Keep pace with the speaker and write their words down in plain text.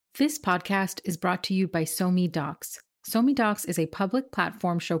This podcast is brought to you by SoMe Docs is a public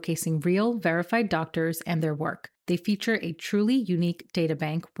platform showcasing real, verified doctors and their work. They feature a truly unique data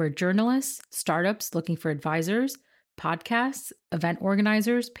bank where journalists, startups looking for advisors, podcasts, event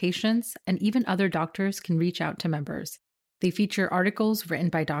organizers, patients, and even other doctors can reach out to members. They feature articles written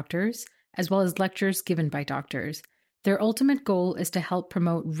by doctors, as well as lectures given by doctors. Their ultimate goal is to help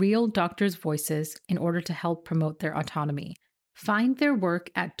promote real doctors' voices in order to help promote their autonomy. Find their work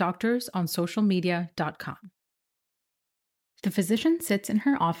at doctorsonsocialmedia.com. The physician sits in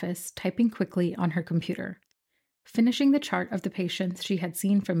her office, typing quickly on her computer, finishing the chart of the patients she had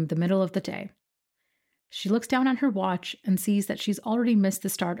seen from the middle of the day. She looks down on her watch and sees that she's already missed the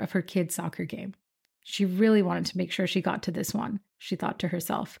start of her kid's soccer game. She really wanted to make sure she got to this one, she thought to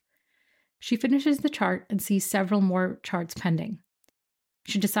herself. She finishes the chart and sees several more charts pending.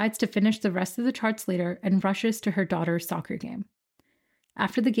 She decides to finish the rest of the charts later and rushes to her daughter's soccer game.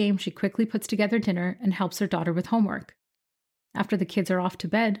 After the game, she quickly puts together dinner and helps her daughter with homework. After the kids are off to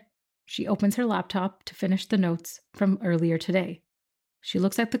bed, she opens her laptop to finish the notes from earlier today. She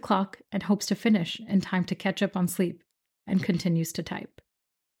looks at the clock and hopes to finish in time to catch up on sleep, and continues to type.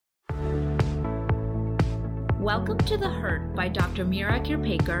 Welcome to The Hurt by Dr. Meera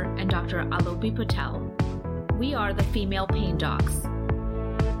Kirpekar and Dr. Alopi Patel. We are the Female Pain Docs.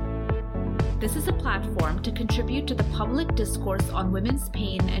 This is a platform to contribute to the public discourse on women's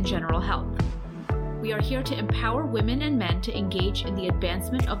pain and general health. We are here to empower women and men to engage in the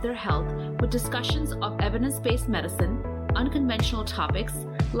advancement of their health with discussions of evidence-based medicine, unconventional topics,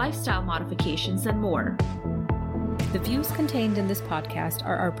 lifestyle modifications, and more. The views contained in this podcast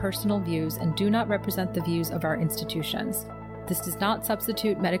are our personal views and do not represent the views of our institutions. This does not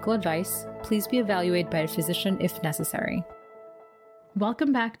substitute medical advice. Please be evaluated by a physician if necessary.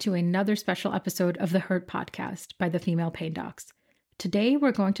 Welcome back to another special episode of the Hurt podcast by the Female Pain Docs. Today,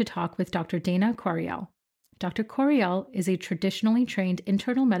 we're going to talk with Dr. Dana Corriel. Dr. Corriel is a traditionally trained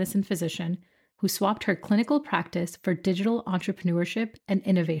internal medicine physician who swapped her clinical practice for digital entrepreneurship and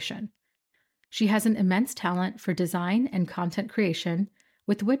innovation. She has an immense talent for design and content creation,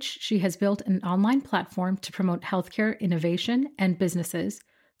 with which she has built an online platform to promote healthcare innovation and businesses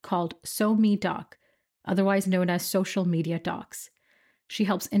called SoMe otherwise known as Social Media Docs. She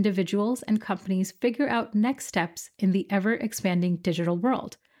helps individuals and companies figure out next steps in the ever-expanding digital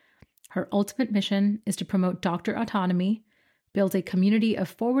world. Her ultimate mission is to promote doctor autonomy, build a community of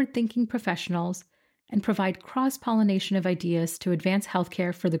forward-thinking professionals, and provide cross-pollination of ideas to advance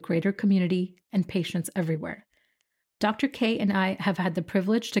healthcare for the greater community and patients everywhere. Dr. K and I have had the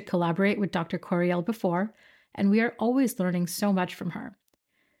privilege to collaborate with Dr. Corriel before, and we are always learning so much from her.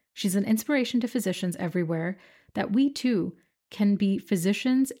 She's an inspiration to physicians everywhere that we too can be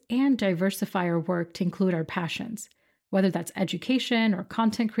physicians and diversify our work to include our passions, whether that's education or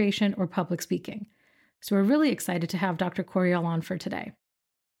content creation or public speaking. So we're really excited to have Dr. Corriel on for today.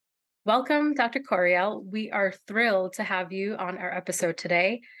 Welcome, Dr. Corriel. We are thrilled to have you on our episode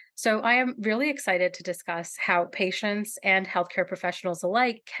today. So I am really excited to discuss how patients and healthcare professionals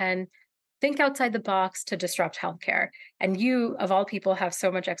alike can think outside the box to disrupt healthcare. And you, of all people, have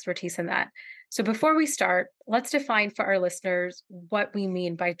so much expertise in that. So before we start, let's define for our listeners what we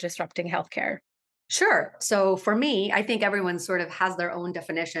mean by disrupting healthcare. Sure. So for me, I think everyone sort of has their own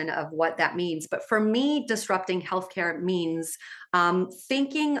definition of what that means. But for me, disrupting healthcare means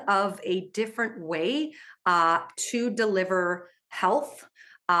thinking of a different way to deliver health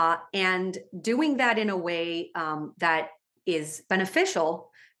and doing that in a way that is beneficial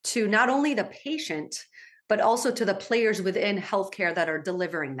to not only the patient, but also to the players within healthcare that are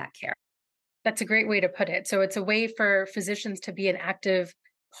delivering that care. That's a great way to put it. So it's a way for physicians to be an active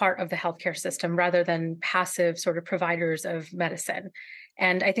part of the healthcare system rather than passive sort of providers of medicine.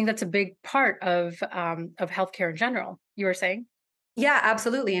 And I think that's a big part of healthcare in general. You were saying? Yeah,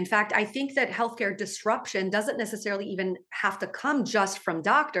 absolutely. In fact, I think that healthcare disruption doesn't necessarily even have to come just from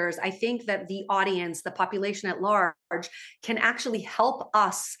doctors. I think that the audience, the population at large, can actually help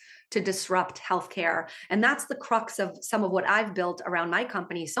us to disrupt healthcare. And that's the crux of some of what I've built around my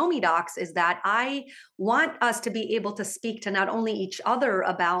company, SoMe Docs, is that I want us to be able to speak to not only each other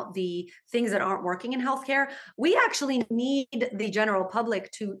about the things that aren't working in healthcare, we actually need the general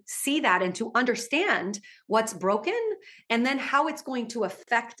public to see that and to understand what's broken and then how it's going to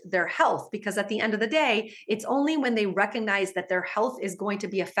affect their health. Because at the end of the day, it's only when they recognize that their health is going to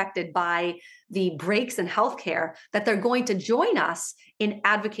be affected by the breaks in healthcare that they're going to join us in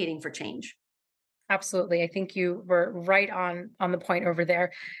advocating for change. Absolutely. I think you were right on the point over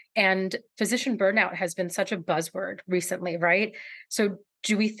there. And physician burnout has been such a buzzword recently, right? So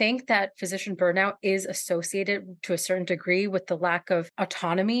Do we think that physician burnout is associated to a certain degree with the lack of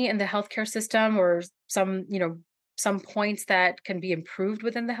autonomy in the healthcare system, or some points that can be improved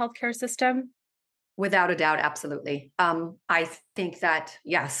within the healthcare system? Without a doubt, absolutely. I think that,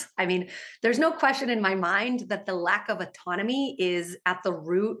 yes. I mean, there's no question in my mind that the lack of autonomy is at the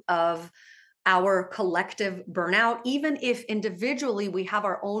root of our collective burnout, even if individually we have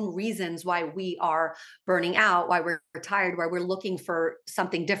our own reasons why we are burning out, why we're tired, why we're looking for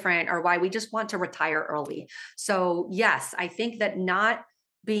something different, or why we just want to retire early. So, yes, I think that not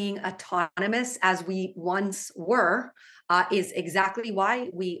being autonomous as we once were is exactly why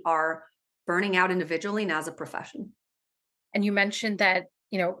we are burning out individually and as a profession. And you mentioned that,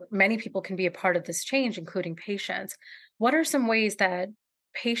 many people can be a part of this change, including patients. What are some ways that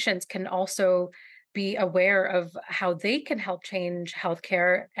patients can also be aware of how they can help change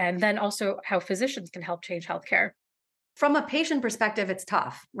healthcare, and then also how physicians can help change healthcare? From a patient perspective, it's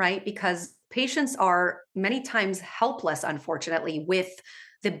tough, right? Because patients are many times helpless, unfortunately, with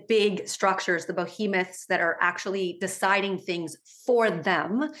the big structures, the behemoths that are actually deciding things for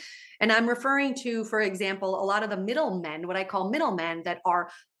them. And I'm referring to, for example, a lot of the middlemen, what I call middlemen, that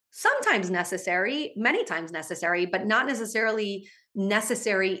are sometimes necessary, many times necessary, but not necessarily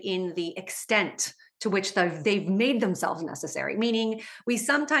necessary in the extent to which they've made themselves necessary. Meaning, we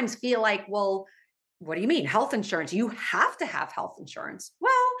sometimes feel like, well, what do you mean? Health insurance? You have to have health insurance.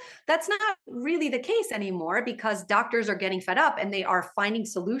 Well, that's not really the case anymore because doctors are getting fed up and they are finding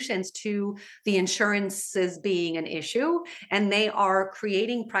solutions to the insurances being an issue. And they are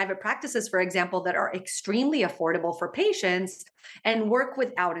creating private practices, for example, that are extremely affordable for patients and work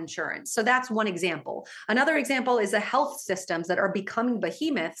without insurance. So that's one example. Another example is the health systems that are becoming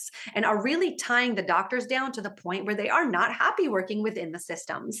behemoths and are really tying the doctors down to the point where they are not happy working within the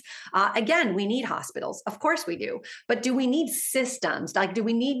systems. Again, we need hospitals. Of course we do. But do we need systems? Like, do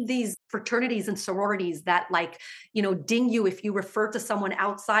we need these fraternities and sororities that ding you if you refer to someone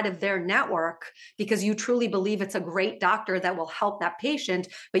outside of their network because you truly believe it's a great doctor that will help that patient,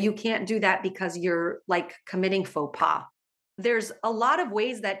 but you can't do that because you're like committing faux pas? There's a lot of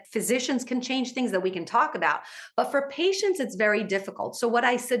ways that physicians can change things that we can talk about, but for patients, it's very difficult. So what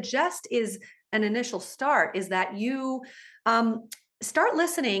I suggest is an initial start is that you start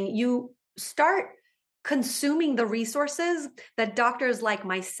listening, you start consuming the resources that doctors like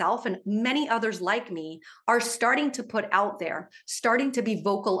myself and many others like me are starting to put out there, starting to be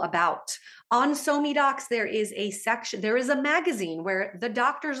vocal about. On SoMeDocs, there is a section, there is a magazine where the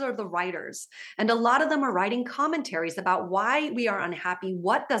doctors are the writers. And a lot of them are writing commentaries about why we are unhappy,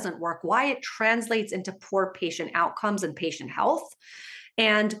 what doesn't work, why it translates into poor patient outcomes and patient health.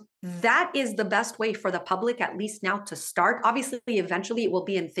 And that is the best way for the public, at least now, to start. Obviously, eventually it will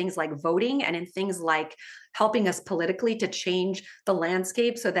be in things like voting and in things like helping us politically to change the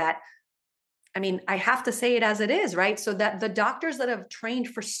landscape so that, I have to say it as it is, right? So that the doctors that have trained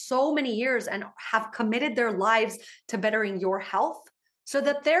for so many years and have committed their lives to bettering your health so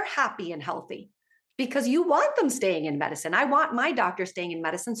that they're happy and healthy, because you want them staying in medicine. I want my doctor staying in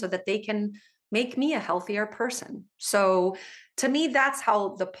medicine so that they can make me a healthier person. So to me, that's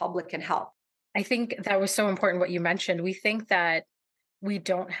how the public can help. I think that was so important what you mentioned. We think that we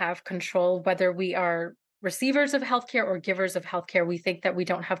don't have control, whether we are receivers of healthcare or givers of healthcare. We think that we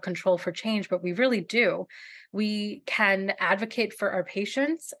don't have control for change, but we really do. We can advocate for our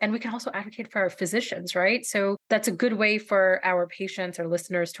patients and we can also advocate for our physicians, right? So that's a good way for our patients or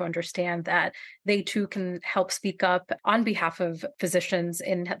listeners to understand that they too can help speak up on behalf of physicians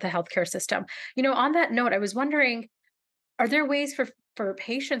in the healthcare system. On that note, I was wondering, are there ways for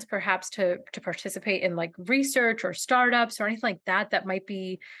patients perhaps to participate in like research or startups or anything like that might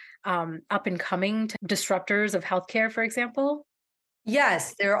be up and coming disruptors of healthcare, for example?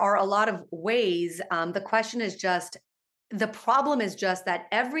 Yes, there are a lot of ways. The problem is just that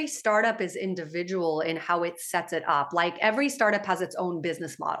every startup is individual in how it sets it up. Like every startup has its own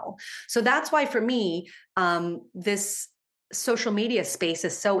business model. So that's why for me, this social media space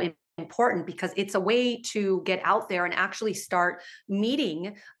is so important because it's a way to get out there and actually start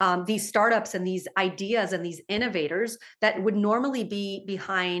meeting these startups and these ideas and these innovators that would normally be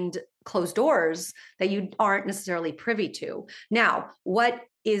behind closed doors that you aren't necessarily privy to. Now, what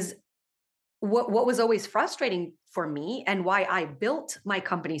was always frustrating for me and why I built my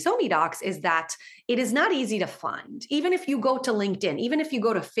company SoMeDocs is that it is not easy to find. Even if you go to LinkedIn, even if you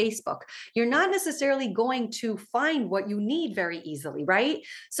go to Facebook, you're not necessarily going to find what you need very easily, right?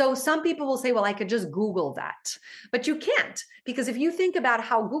 So some people will say, well, I could just Google that, but you can't, because if you think about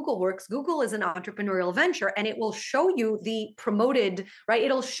how Google works, Google is an entrepreneurial venture and it will show you the promoted, right?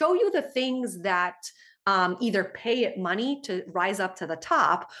 It'll show you the things that either pay it money to rise up to the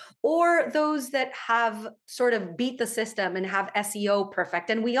top, or those that have sort of beat the system and have SEO perfect.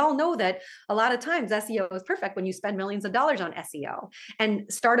 And we all know that a lot of times SEO is perfect when you spend millions of dollars on SEO,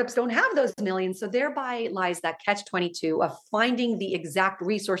 and startups don't have those millions. So thereby lies that catch-22 of finding the exact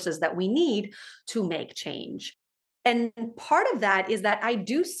resources that we need to make change. And part of that is that I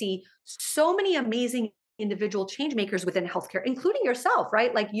do see so many amazing individual change makers within healthcare, including yourself,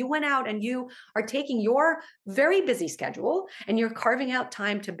 right? Like you went out and you are taking your very busy schedule and you're carving out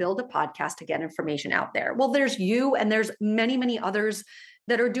time to build a podcast to get information out there. Well, there's you and there's many, many others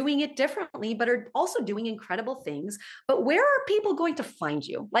that are doing it differently, but are also doing incredible things. But where are people going to find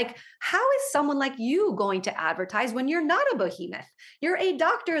you? Like, how is someone like you going to advertise when you're not a behemoth? You're a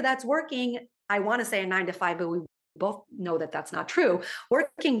doctor that's working, I want to say a 9 to 5, but we both know that that's not true,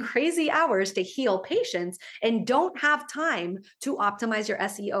 working crazy hours to heal patients and don't have time to optimize your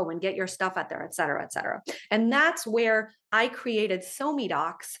SEO and get your stuff out there, et cetera, et cetera. And that's where I created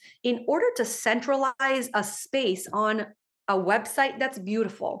SoMeDocs in order to centralize a space on a website that's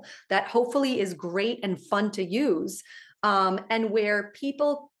beautiful, that hopefully is great and fun to use, and where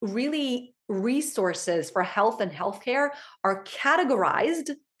people really resources for health and healthcare are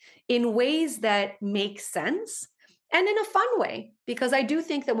categorized in ways that make sense and in a fun way. Because I do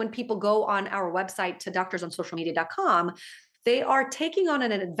think that when people go on our website to doctorsonsocialmedia.com, they are taking on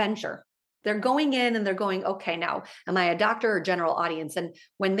an adventure. They're going in and they're going, okay, now, am I a doctor or general audience? And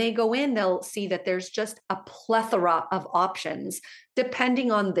when they go in, they'll see that there's just a plethora of options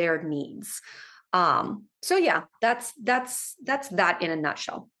depending on their needs. So yeah, that's that in a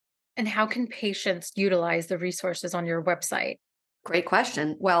nutshell. And how can patients utilize the resources on your website? Great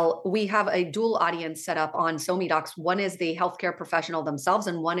question. Well, we have a dual audience set up on SoMeDocs. One is the healthcare professional themselves,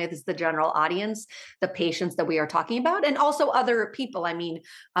 and one is the general audience, the patients that we are talking about, and also other people. I mean,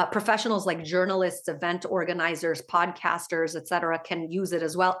 professionals like journalists, event organizers, podcasters, et cetera, can use it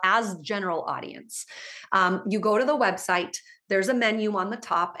as well as general audience. You go to the website. There's a menu on the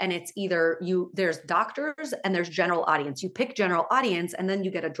top, and it's either there's doctors and there's general audience. You pick general audience, and then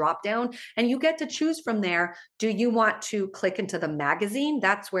you get a drop down, and you get to choose from there. Do you want to click into the magazine?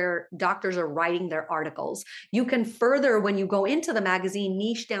 That's where doctors are writing their articles. You can further, when you go into the magazine,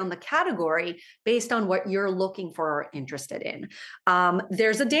 niche down the category based on what you're looking for or interested in.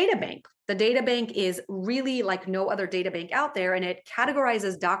 There's a data bank. The data bank is really like no other data bank out there, and it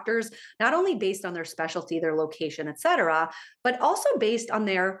categorizes doctors not only based on their specialty, their location, et cetera, but also based on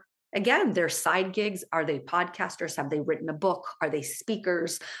their side gigs. Are they podcasters? Have they written a book? Are they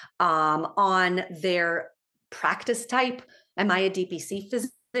speakers? On their practice type, am I a DPC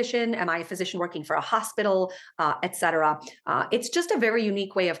physician? Am I a physician working for a hospital, et cetera? It's just a very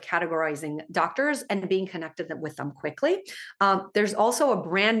unique way of categorizing doctors and being connected with them quickly. There's also a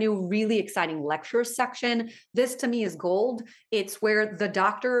brand new, really exciting lectures section. This to me is gold. It's where the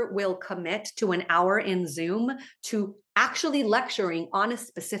doctor will commit to an hour in Zoom to actually lecturing on a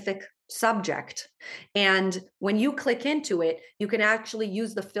specific subject. And when you click into it, you can actually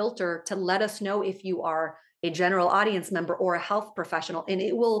use the filter to let us know if you are a general audience member or a health professional, and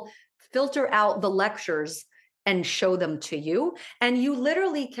it will filter out the lectures and show them to you. And you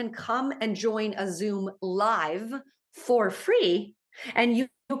literally can come and join a Zoom live for free, and you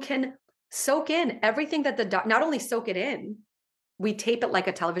can soak in everything that not only soak it in, we tape it like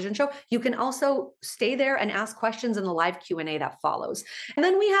a television show. You can also stay there and ask questions in the live Q&A that follows. And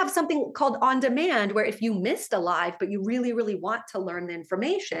then we have something called On Demand, where if you missed a live, but you really, really want to learn the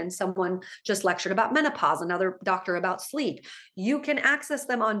information, someone just lectured about menopause, another doctor about sleep, you can access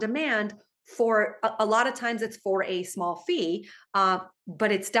them on demand for a lot of times it's for a small fee,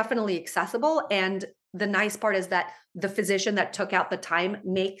 but it's definitely accessible. And the nice part is that the physician that took out the time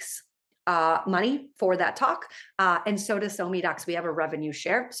makes money for that talk. And so does SoMeDocs. We have a revenue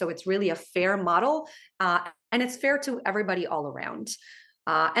share. So it's really a fair model, and it's fair to everybody all around.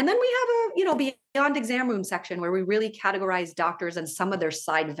 And then we have a, beyond exam room section where we really categorize doctors and some of their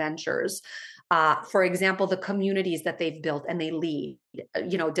side ventures. For example, the communities that they've built and they lead.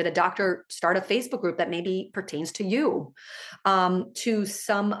 Did a doctor start a Facebook group that maybe pertains to you? To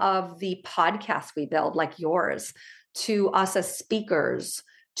some of the podcasts we build, like yours, to us as speakers,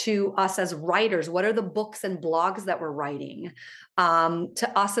 to us as writers. What are the books and blogs that we're writing?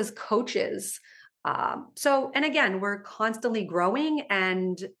 To us as coaches. And again, we're constantly growing.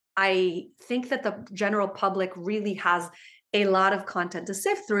 And I think that the general public really has a lot of content to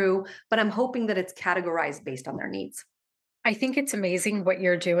sift through, but I'm hoping that it's categorized based on their needs. I think it's amazing what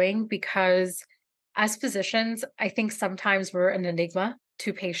you're doing, because as physicians, I think sometimes we're an enigma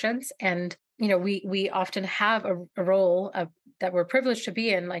to patients, and we often have a role that we're privileged to be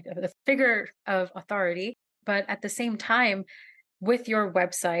in, like the figure of authority, but at the same time, with your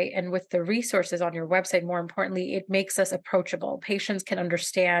website and with the resources on your website, more importantly, it makes us approachable. Patients can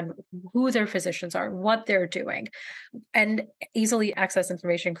understand who their physicians are, what they're doing, and easily access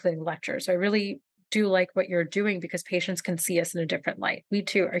information, including lectures. So I really do like what you're doing because patients can see us in a different light. We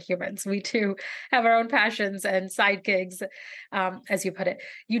too are humans. We too have our own passions and side gigs, as you put it.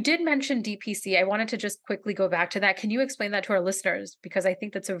 You did mention DPC. I wanted to just quickly go back to that. Can you explain that to our listeners? Because I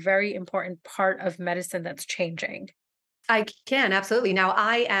think that's a very important part of medicine that's changing. I can, absolutely. Now,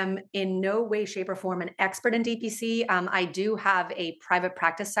 I am in no way, shape, or form an expert in DPC. I do have a private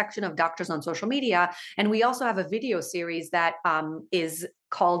practice section of doctors on social media, and we also have a video series that is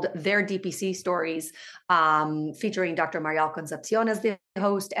called Their DPC Stories, featuring Dr. Marial Concepcion as the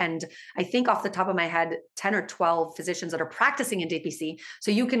host. And I think off the top of my head, 10 or 12 physicians that are practicing in DPC.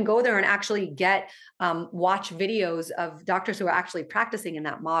 So you can go there and actually watch videos of doctors who are actually practicing in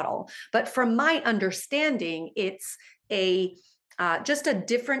that model. But from my understanding, it's just a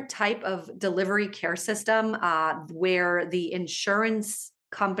different type of delivery care system where the insurance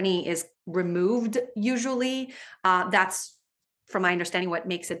company is removed usually. That's, from my understanding, what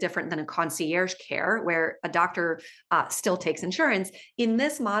makes it different than a concierge care where a doctor still takes insurance. In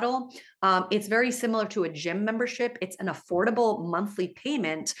this model, it's very similar to a gym membership. It's an affordable monthly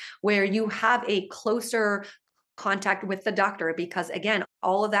payment where you have a closer contact with the doctor because, again,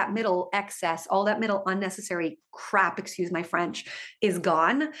 all of that middle excess, all that middle unnecessary crap, excuse my French, is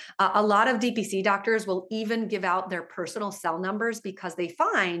gone. A lot of DPC doctors will even give out their personal cell numbers because they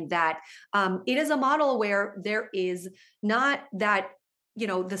find that it is a model where there is not that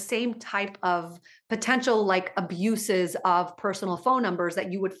the same type of potential like abuses of personal phone numbers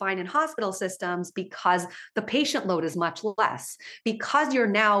that you would find in hospital systems because the patient load is much less, because you're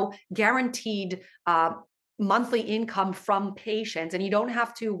now guaranteed monthly income from patients, and you don't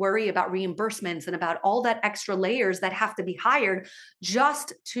have to worry about reimbursements and about all that extra layers that have to be hired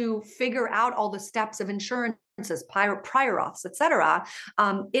just to figure out all the steps of insurances, prior auths, et cetera.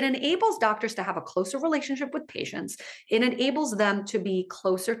 It enables doctors to have a closer relationship with patients. It enables them to be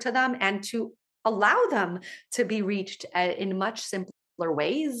closer to them and to allow them to be reached in much simpler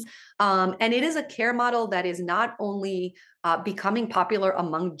ways. And it is a care model that is not only becoming popular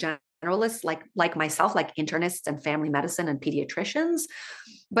among generalists like myself, like internists and family medicine and pediatricians,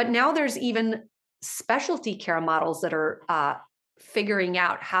 but now there's even specialty care models that are figuring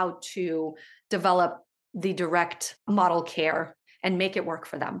out how to develop the direct model care and make it work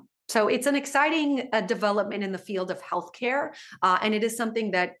for them. So it's an exciting development in the field of healthcare, and it is something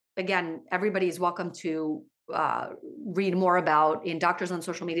that, again, everybody is welcome to read more about in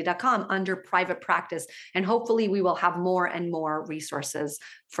doctorsonsocialmedia.com under private practice. And hopefully we will have more and more resources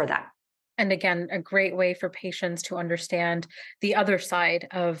for that. And again, a great way for patients to understand the other side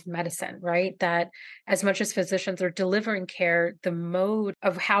of medicine, right? That as much as physicians are delivering care, the mode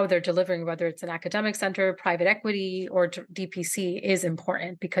of how they're delivering, whether it's an academic center, private equity, or DPC, is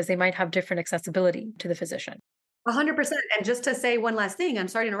important because they might have different accessibility to the physician. 100%. And just to say one last thing, I'm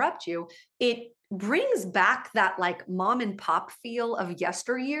sorry to interrupt you. It brings back that like mom and pop feel of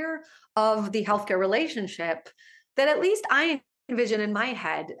yesteryear of the healthcare relationship that at least I envisioned in my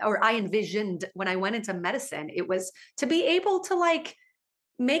head, or I envisioned when I went into medicine. It was to be able to like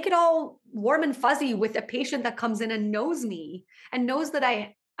make it all warm and fuzzy with a patient that comes in and knows me and knows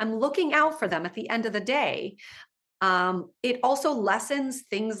that I'm looking out for them at the end of the day. It also lessens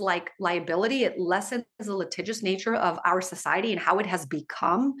things like liability. It lessens the litigious nature of our society and how it has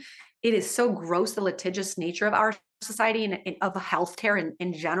become. It is so gross, the litigious nature of our society and of healthcare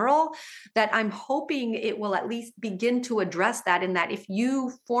in general, that I'm hoping it will at least begin to address that, in that if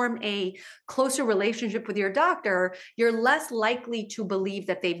you form a closer relationship with your doctor, you're less likely to believe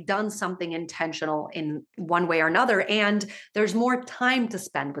that they've done something intentional in one way or another. And there's more time to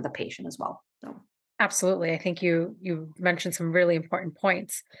spend with a patient as well. So. Absolutely. I think you mentioned some really important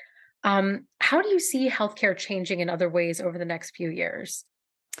points. How do you see healthcare changing in other ways over the next few years?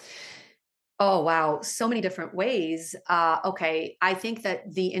 Oh, wow. So many different ways. Okay. I think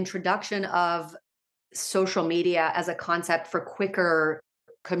that the introduction of social media as a concept for quicker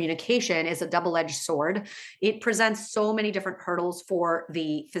communication is a double-edged sword. It presents so many different hurdles for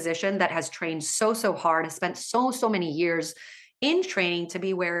the physician that has trained so hard, has spent so many years in training to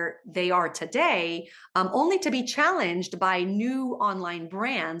be where they are today, only to be challenged by new online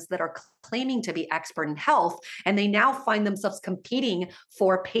brands that are claiming to be expert in health. And they now find themselves competing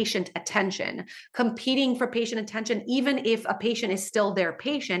for patient attention, even if a patient is still their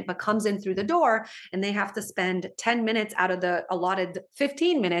patient, but comes in through the door and they have to spend 10 minutes out of the allotted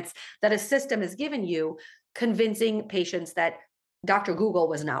 15 minutes that a system has given you, convincing patients that Dr. Google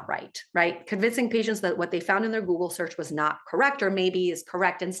was not right? Convincing patients that what they found in their Google search was not correct, or maybe is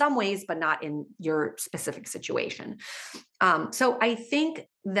correct in some ways, but not in your specific situation. So I think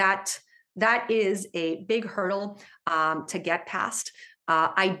that is a big hurdle to get past.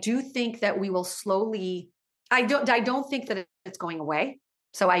 I do think that we will slowly, I don't think that it's going away.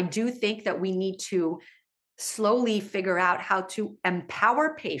 So I do think that we need to slowly figure out how to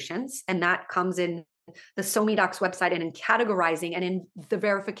empower patients, and that comes in the SoMeDocs website and in categorizing and in the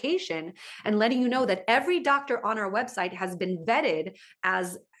verification and letting you know that every doctor on our website has been vetted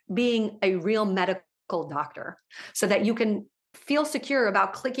as being a real medical doctor, so that you can feel secure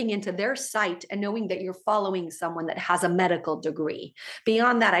about clicking into their site and knowing that you're following someone that has a medical degree.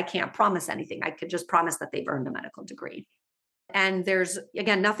 Beyond that, I can't promise anything. I could just promise that they've earned a medical degree. And there's,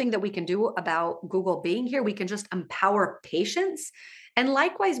 again, nothing that we can do about Google being here. We can just empower patients. And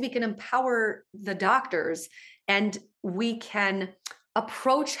likewise, we can empower the doctors, and we can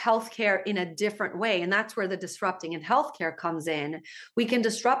approach healthcare in a different way. And that's where the disrupting in healthcare comes in. We can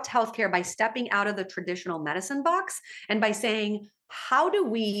disrupt healthcare by stepping out of the traditional medicine box and by saying, how do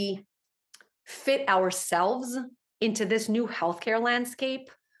we fit ourselves into this new healthcare landscape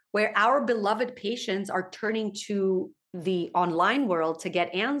where our beloved patients are turning to the online world to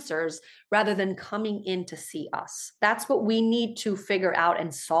get answers rather than coming in to see us? That's what we need to figure out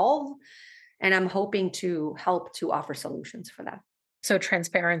and solve. And I'm hoping to help to offer solutions for that. So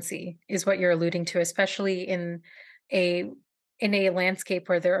transparency is what you're alluding to, especially in a landscape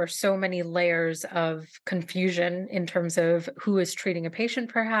where there are so many layers of confusion in terms of who is treating a patient,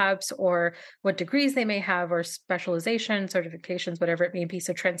 perhaps, or what degrees they may have, or specialization, certifications, whatever it may be.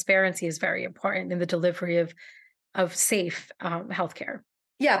 So transparency is very important in the delivery of safe healthcare.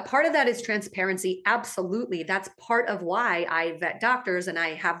 Yeah, part of that is transparency. Absolutely. That's part of why I vet doctors and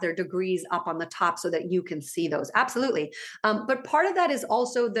I have their degrees up on the top so that you can see those. Absolutely. But part of that is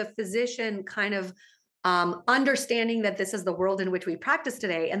also the physician kind of understanding that this is the world in which we practice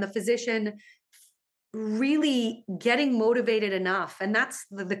today, and the physician really getting motivated enough. And that's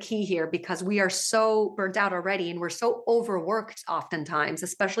the key here, because we are so burnt out already and we're so overworked oftentimes,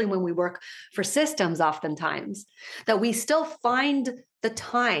 especially when we work for systems oftentimes, that we still find the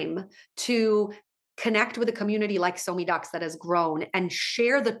time to connect with a community like SoMeDocs that has grown and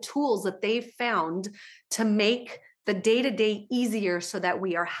share the tools that they've found to make the day-to-day easier so that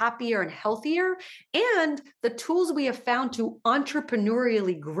we are happier and healthier, and the tools we have found to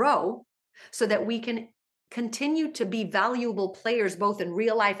entrepreneurially grow so that we can continue to be valuable players, both in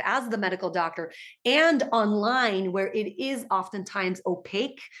real life as the medical doctor and online, where it is oftentimes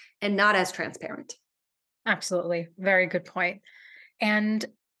opaque and not as transparent. Absolutely. Very good point. And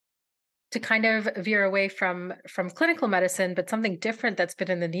to kind of veer away from clinical medicine, but something different that's been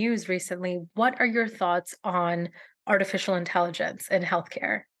in the news recently, what are your thoughts on artificial intelligence in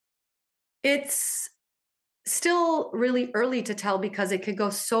healthcare? It's still really early to tell because it could go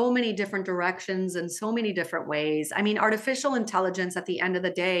so many different directions and so many different ways. I mean, artificial intelligence at the end of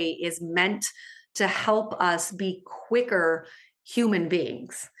the day is meant to help us be quicker human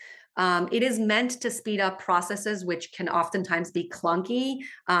beings. It is meant to speed up processes, which can oftentimes be clunky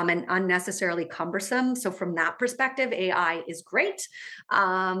and unnecessarily cumbersome. So from that perspective, AI is great.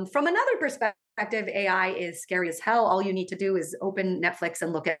 From another perspective, AI is scary as hell. All you need to do is open Netflix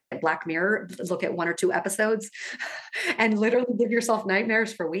and look at Black Mirror, look at 1 or 2 episodes, and literally give yourself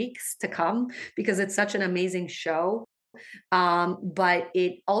nightmares for weeks to come, because it's such an amazing show. But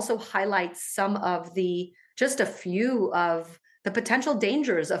it also highlights just a few of the potential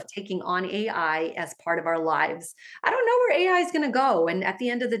dangers of taking on AI as part of our lives. I don't know where AI is going to go. And at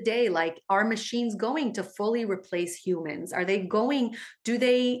the end of the day, like, are machines going to fully replace humans? Do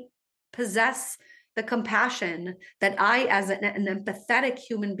they possess the compassion that I, as an empathetic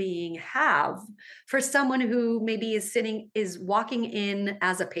human being, have for someone who maybe is walking in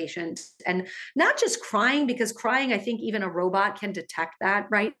as a patient and not just crying, because crying, I think even a robot can detect that,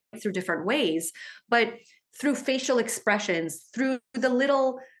 right, through different ways, but through facial expressions, through the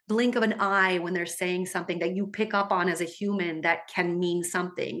blink of an eye when they're saying something that you pick up on as a human that can mean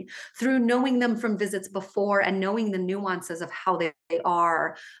something, through knowing them from visits before and knowing the nuances of how they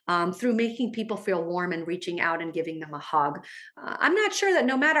are, through making people feel warm and reaching out and giving them a hug. I'm not sure that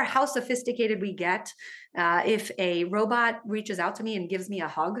no matter how sophisticated we get, if a robot reaches out to me and gives me a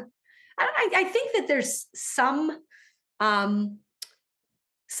hug, I think that there's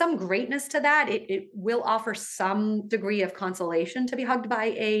some greatness to that. It will offer some degree of consolation to be hugged by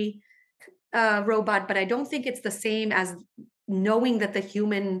a robot, but I don't think it's the same as knowing that the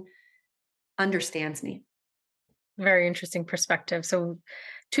human understands me. Very interesting perspective. So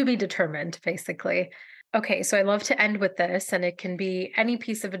to be determined, basically. Okay, so I love to end with this, and it can be any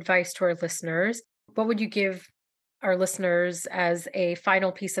piece of advice to our listeners. What would you give our listeners as a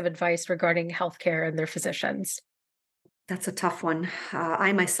final piece of advice regarding healthcare and their physicians? That's a tough one.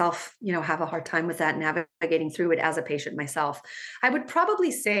 I myself, have a hard time with that, navigating through it as a patient myself. I would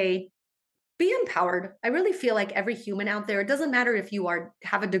probably say, be empowered. I really feel like every human out there, it doesn't matter if you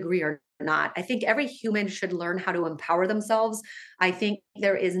have a degree or not. I think every human should learn how to empower themselves. I think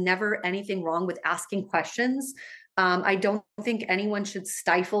there is never anything wrong with asking questions. I don't think anyone should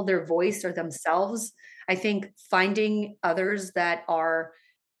stifle their voice or themselves. I think finding others that are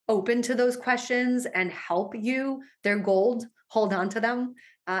open to those questions and help you, they're gold. Hold on to them,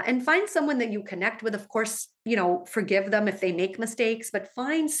 and find someone that you connect with. Of course, forgive them if they make mistakes, but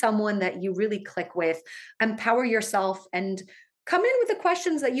find someone that you really click with, empower yourself, and come in with the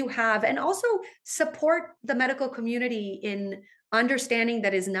questions that you have, and also support the medical community in understanding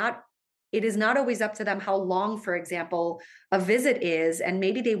that it is not always up to them how long, for example, a visit is. And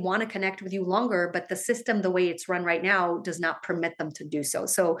maybe they want to connect with you longer, but the system, the way it's run right now, does not permit them to do so.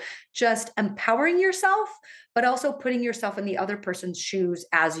 So just empowering yourself, but also putting yourself in the other person's shoes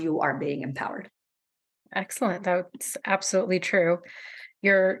as you are being empowered. Excellent. That's absolutely true.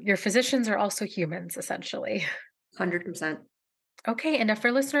 Your physicians are also humans, essentially. 100%. Okay. And if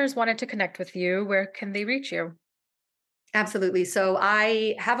our listeners wanted to connect with you, where can they reach you? Absolutely. So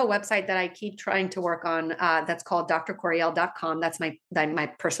I have a website that I keep trying to work on that's called drcorriel.com. That's my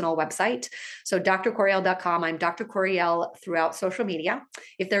personal website. So drcorriel.com. I'm Dr. Corriel throughout social media.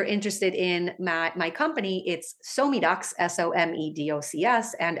 If they're interested in my company, it's Somedocs,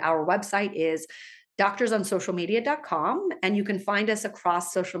 SOMEDOCS, and our website is doctorsonsocialmedia.com. And you can find us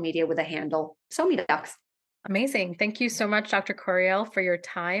across social media with a handle Somedocs. Amazing. Thank you so much, Dr. Corriel, for your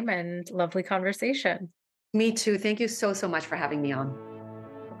time and lovely conversation. Me too. Thank you so much for having me on.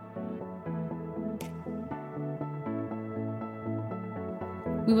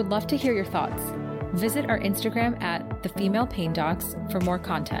 We would love to hear your thoughts. Visit our Instagram at The Female Pain Docs for more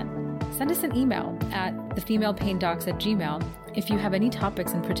content. Send us an email at thefemalepaindocs@gmail.com if you have any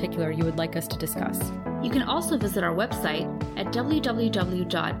topics in particular you would like us to discuss. You can also visit our website at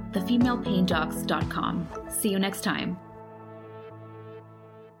www.thefemalepaindocs.com. See you next time.